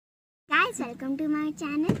guys, welcome to my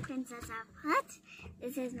channel Princess of Hearts.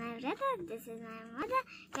 This is my brother, this is my mother.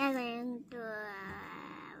 We are going to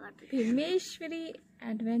Bheemeshwari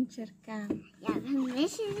Adventure Camp. Yeah,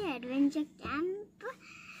 Bheemeshwari Adventure Camp.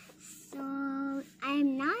 So I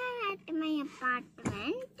am now at my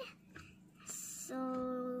apartment. So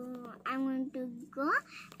I'm going to go,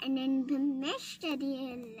 and then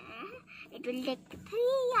Bheemeshwari, it will take 3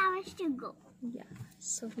 hours to go. Yeah,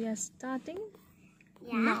 so we are starting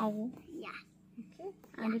Yeah. now. Yeah. Okay,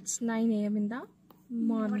 and it's 9 a.m. in the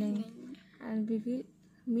morning. And we will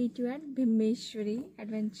meet you at Bheemeshwari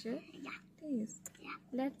Adventure. Yeah. Please. Yeah.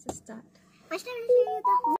 Let's start. First I will show you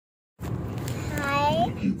the home. Hi,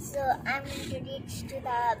 so I'm going to reach to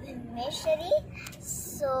the Bheemeshwari.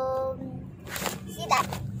 So see that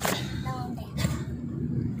down there.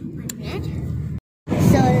 1 minute.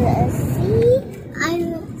 So see,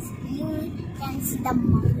 you can see the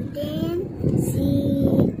mountain. See,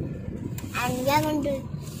 and we are going to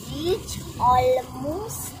reach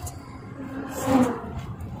almost.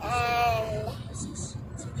 And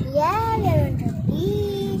yeah, we are going to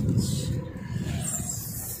reach.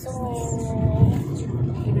 So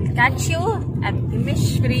We will catch you at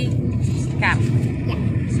Bheemeshwari Camp.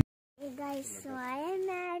 hey guys, so I am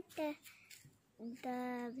at the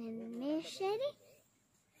Bheemeshwari.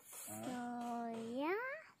 So yeah,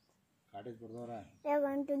 we are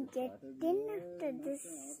going to get in after this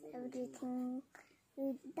everything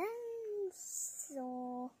is done. So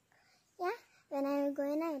yeah, when I will go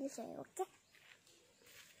in, I will show you. Okay.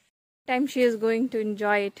 Time she is going to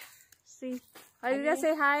enjoy it. See, Olivia,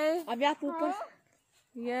 say hi.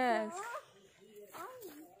 Yes.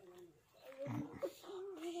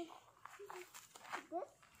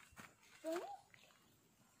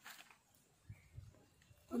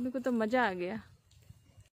 उनको तो मजा आ गया.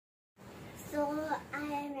 So I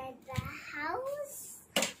am at the house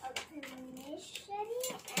of Bheemeshwari,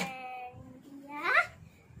 and yeah.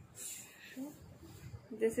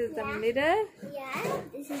 This is the mirror. Yeah,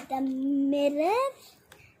 this is the mirror,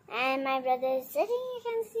 and my brother is sitting. You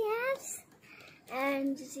can see us,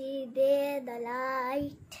 and you see there the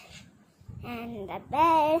light and the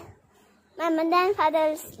bed. My mother and father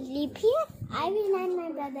will sleep here. I will and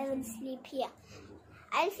my brother will sleep here.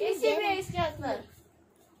 I'll sleep there.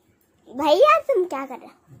 भैया तुम क्या कर रहे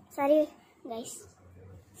हो? Sorry guys.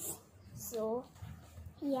 So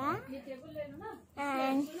yeah,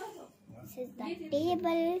 and this is the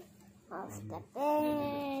table of the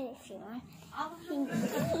bed if you want to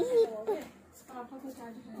sleep.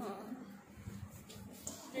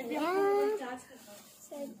 Yeah.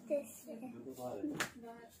 So this is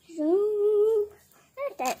room. Look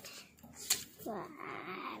at that. Wow,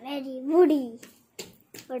 very woody.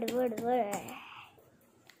 Wood.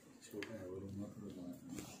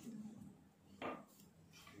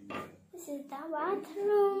 This is the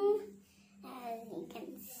bathroom, and you can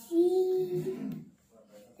see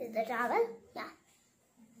this is the towel, yeah.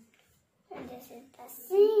 And this is the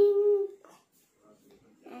sink,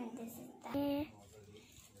 and this is the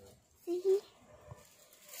see,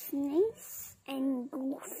 snakes and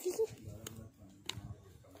goofy,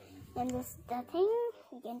 and this is the thing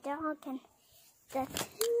you can talk and the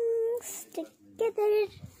things together.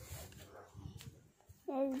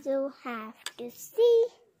 As you have to see.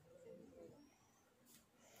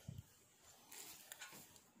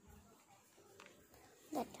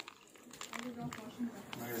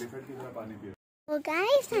 So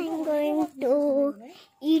guys, I'm going to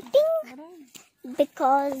eating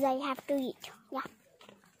because I have to eat. Yeah.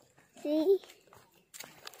 See.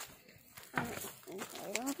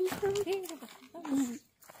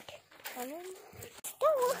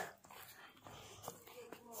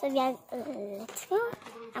 So yeah, let's go.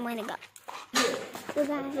 I'm gonna go. So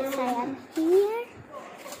guys, I am here.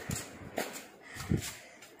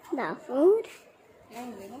 The food.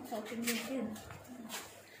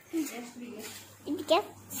 It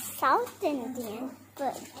gets South Indian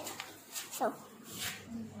food. So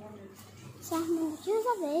I'm gonna choose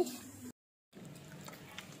a bit.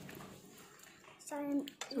 So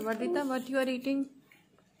Vadita, what you are eating?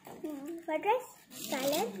 Fried rice,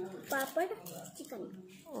 salad, papad, chicken.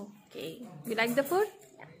 Okay. You like the food?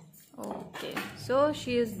 Okay. So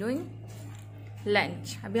she is doing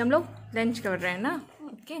lunch. अभी हम लोग lunch कर रहे हैं ना?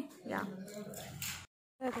 Okay. Yeah.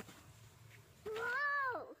 Wow!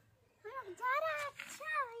 ज़रा अच्छा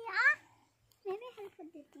भैया. मैं भी help कर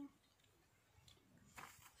देती हूँ.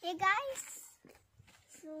 Hey guys,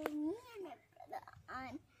 so me and my brother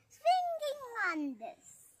are swinging on this.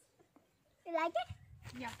 You like it?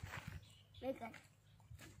 Yeah. Very good.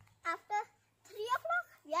 After 3 o'clock,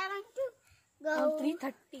 we are going to go. On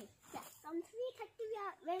 3:30. Yes, from 3:30 we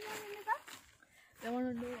are. When are we going to go? I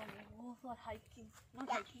want to go for hiking. Not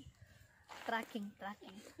hiking. Tracking.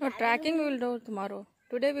 No, Tracking we will do tomorrow.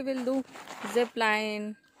 Today we will do zip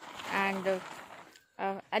line and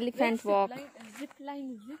elephant walk. Zip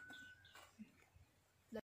line.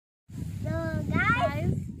 So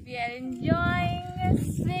guys, We are enjoying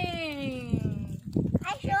swimming.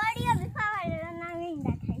 I showed you before I was not doing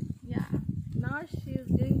that height. Yeah. Now she is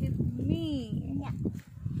doing it with me. Yeah.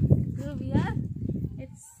 So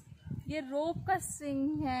ये रोप का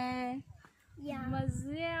swing है. Yeah.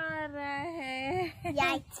 मजे आ रहा है.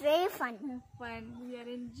 Yeah, it's very fun. Fun. We are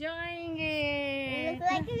enjoying it. It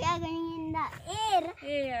looks like we are going in the air.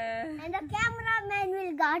 Yeah. And the cameraman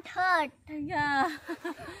will got hurt. Yeah.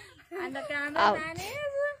 And the cameraman is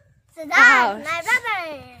Siddharth, my brother.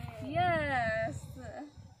 yes.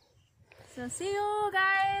 So see you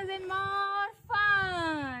guys in more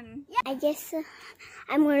fun. Yeah. I guess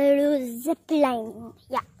I'm gonna do zip lining.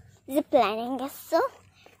 Yeah, zip lining. So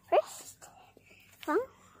first,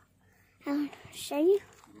 I'll show you.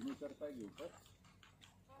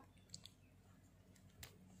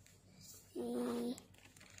 See,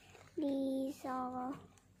 these are.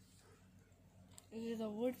 This is a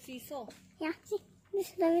wood seesaw. Yeah, see, this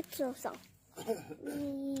is the little song.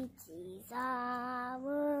 These are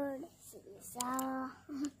wood seesaw.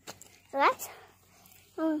 So that's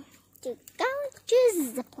to go to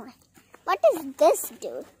zip line. What does this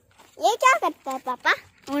do? ये क्या करता है पापा?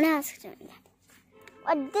 I want to ask you that.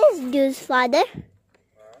 What this does, father?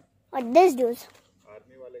 What this does?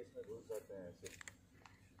 Army वाले इसमें घुस जाते हैं ऐसे.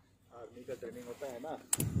 आर्मी का ट्रेनिंग होता है ना,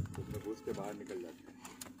 उसमें घुस के बाहर निकल जाते हैं.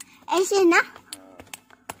 ऐसे ना?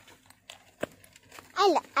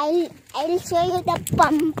 I'll show you the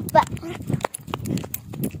pump.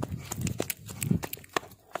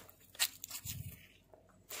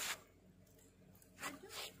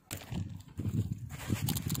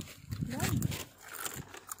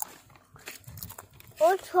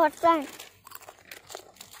 Oh, short one.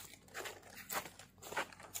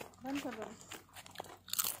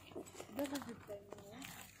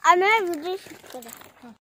 I'm not really sure.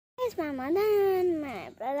 Here's my mother and my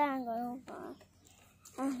brother are going for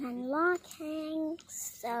unlocking.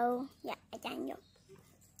 So, yeah, I can go.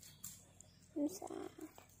 I'm sorry.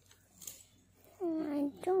 I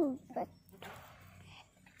don't, but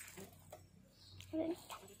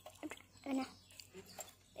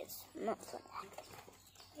it's not for that.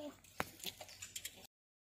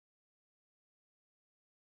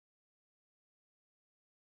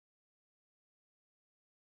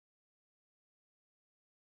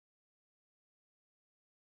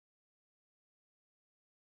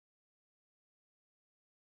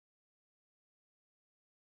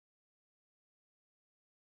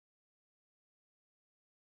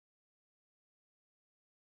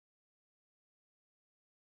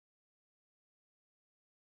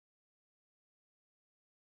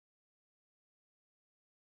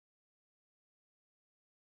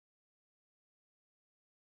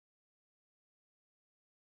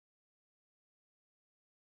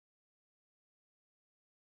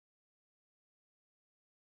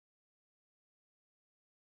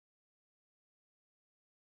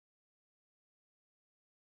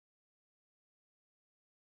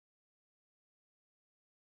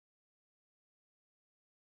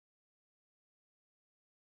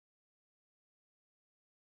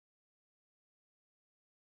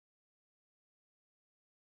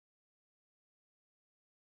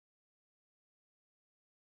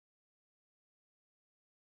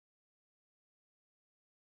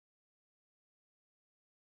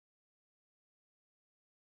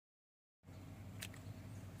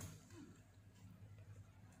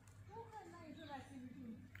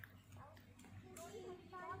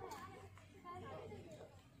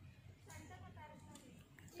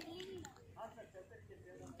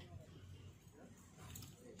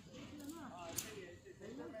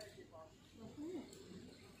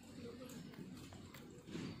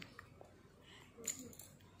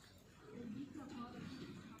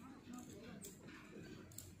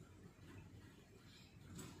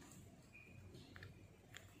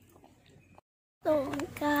 So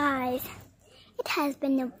guys, it has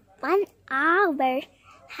been 1 hour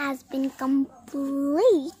has been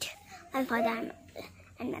complete. My father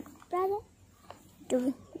and my brother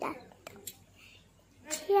doing that.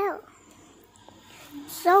 Chill.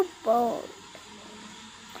 So bold.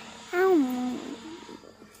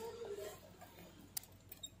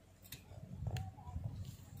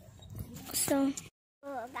 So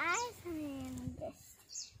guys, I am just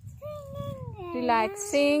singing.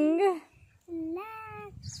 Relaxing.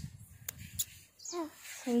 Relax.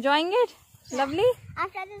 Enjoying it? Lovely?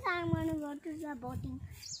 After this, I'm going to go to the boating.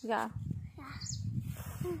 Yeah.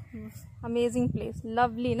 Amazing place.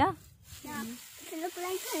 Lovely, na? Yeah. It look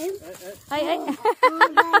like him. Hi. Oh,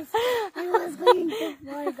 guys. I was going to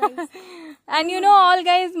fall, guys. And you know, all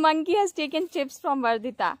guys, monkey has taken chips from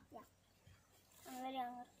Vardhita. I'm very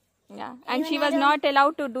hungry. Yeah, and she was not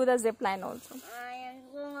allowed to do the zip line also. I am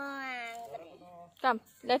so angry. Come,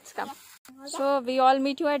 let's come. So we all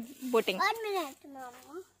meet you at boating. 1 minute,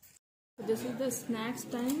 Mama. This is the snacks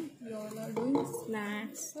time. We all are doing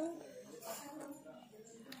snacks.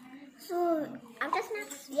 So, after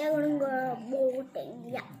snacks, we are going to go boating.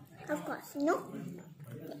 Yeah, of course. No?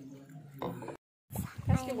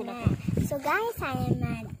 So, guys, I am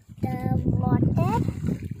at the water.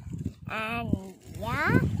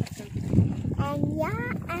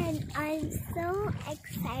 And I'm so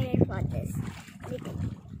excited for this meeting.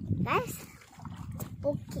 Guys,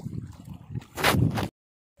 okay.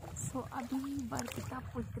 So अभी वर्षिता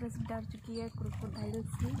पूरी तरह से डर चुकी है crocodile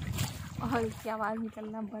से और उसकी आवाज़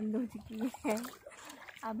निकलना बंद हो चुकी है।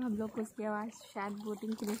 अब हम लोग को उसकी आवाज़ शायद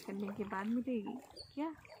बोटिंग फिनिश करने के बाद मिलेगी क्या?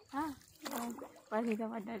 हाँ, वर्षिता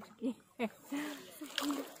बहुत डर चुकी है।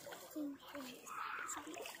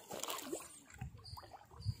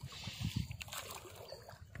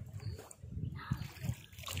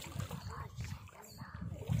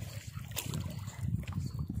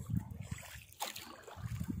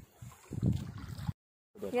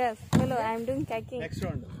 Yes, hello, I am doing kayaking. Next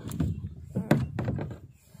round.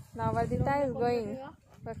 Now Vardhita is going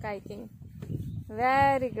for kayaking.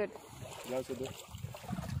 Very good. जाओ सुधो.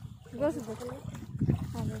 Go Sidhu.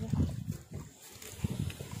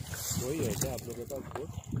 वही है क्या आप लोगों के पास बोट?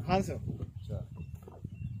 हाँ सर. अच्छा.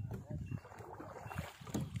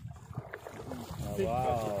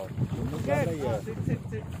 वाव. Good. Sit.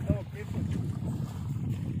 No, careful.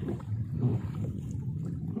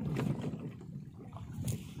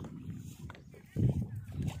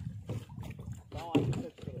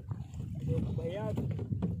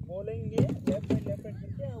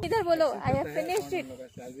 इधर बोलो, I have finished it.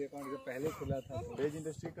 Salary account जो पहले खुला था वेज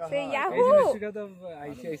इंडस्ट्री का. Say veg Yahoo. इंडस्ट्री का तो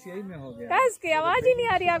आईसीआईसीआई में हो गया. कस की आवाज ही नहीं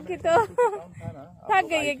आ रही आपकी तो. थक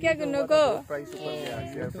गई है क्या गुन्नू को? प्राइस ऊपर गया,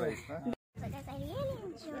 शेयर प्राइस ना. So guys, I really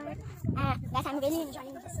enjoyed. Guys, I'm really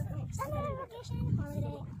enjoying this summer vacation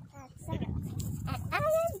holiday at Seven. And I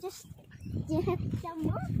am just some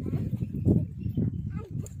more.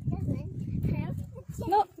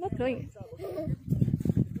 No, not going.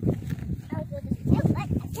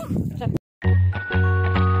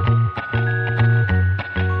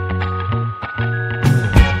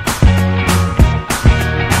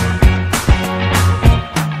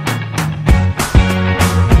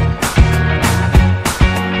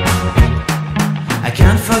 I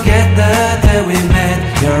can't forget the day we met.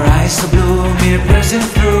 Your eyes so blue, me pressing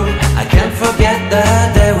through. I can't forget the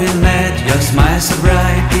day we met. Your smile so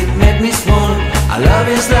bright, it made me swoon. Our love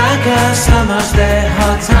is like a summer's day,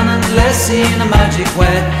 hot and endless in a magic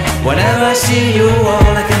way. Whenever I see you,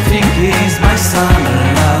 all I can think is my summer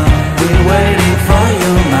love. Been waiting for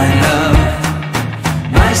you, my love.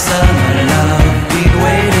 My summer love. Been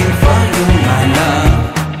waiting for you, my love.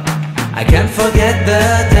 I can't forget the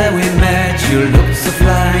day we met. You looked so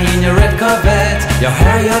fly in your red Corvette. Your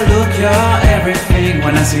hair, your look, your everything.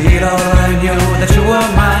 When I see it all, I knew that you were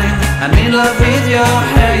mine. I'm in love with your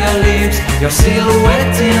hair, your lips, your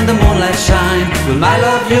silhouette in the moonlight shine. With my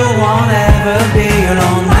love, you won't ever be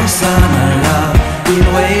alone. My summer love, been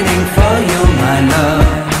waiting for you, my love.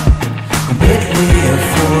 Completely a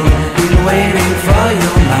fool, been waiting for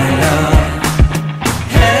you, my love.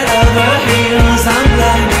 Head over heels, I'm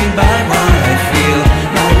blinded by what I feel.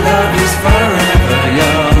 My love is forever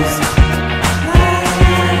yours.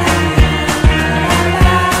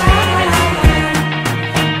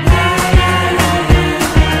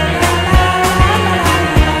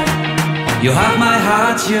 You have my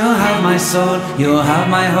heart, you have my soul, you have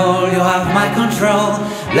my whole, you have my control.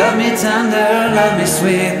 Love me tender, love me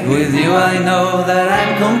sweet. With you I know that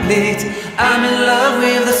I'm complete. I'm in love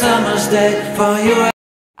with the summer's day. For you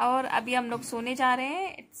और अभी हम लोग सोने जा रहे हैं.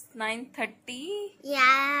 It's 9:30.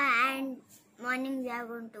 Yeah, and morning we are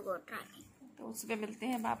going to go trekking. तो सुबह मिलते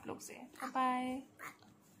हैं आप लोग से. बाय.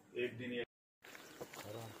 एक दिन ये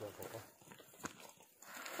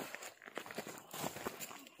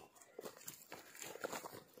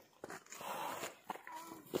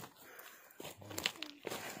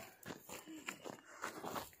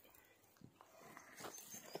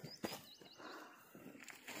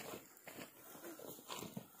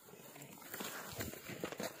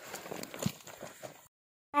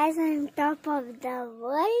Guys, I'm top of the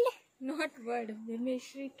world. Not word.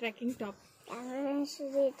 Bheemeshwari trekking top. I'm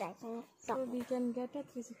actually trekking So top. we can get a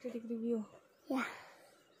 360-degree view. Yeah,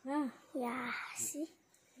 Yeah. Yeah, see?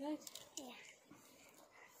 Right. Yeah.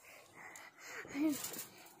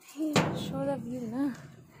 Show the view, na.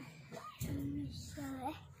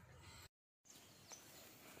 Sorry.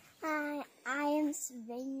 I am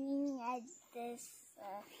swinging at this.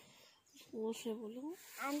 जोर से बोलो.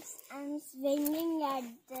 I'm swinging at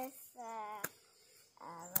this.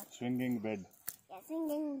 Swinging bed. Yeah,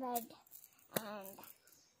 swinging bed, and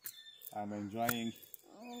I'm enjoying.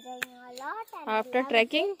 I'm enjoying a lot. And After I love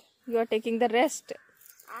trekking, it. you are taking the rest.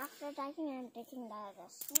 After trekking, I'm taking the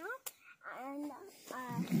rest now, and so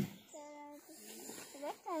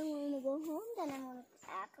next I'm going to go home. Then I'm going to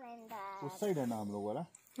climb the. उस side है ना हम लोग वाला.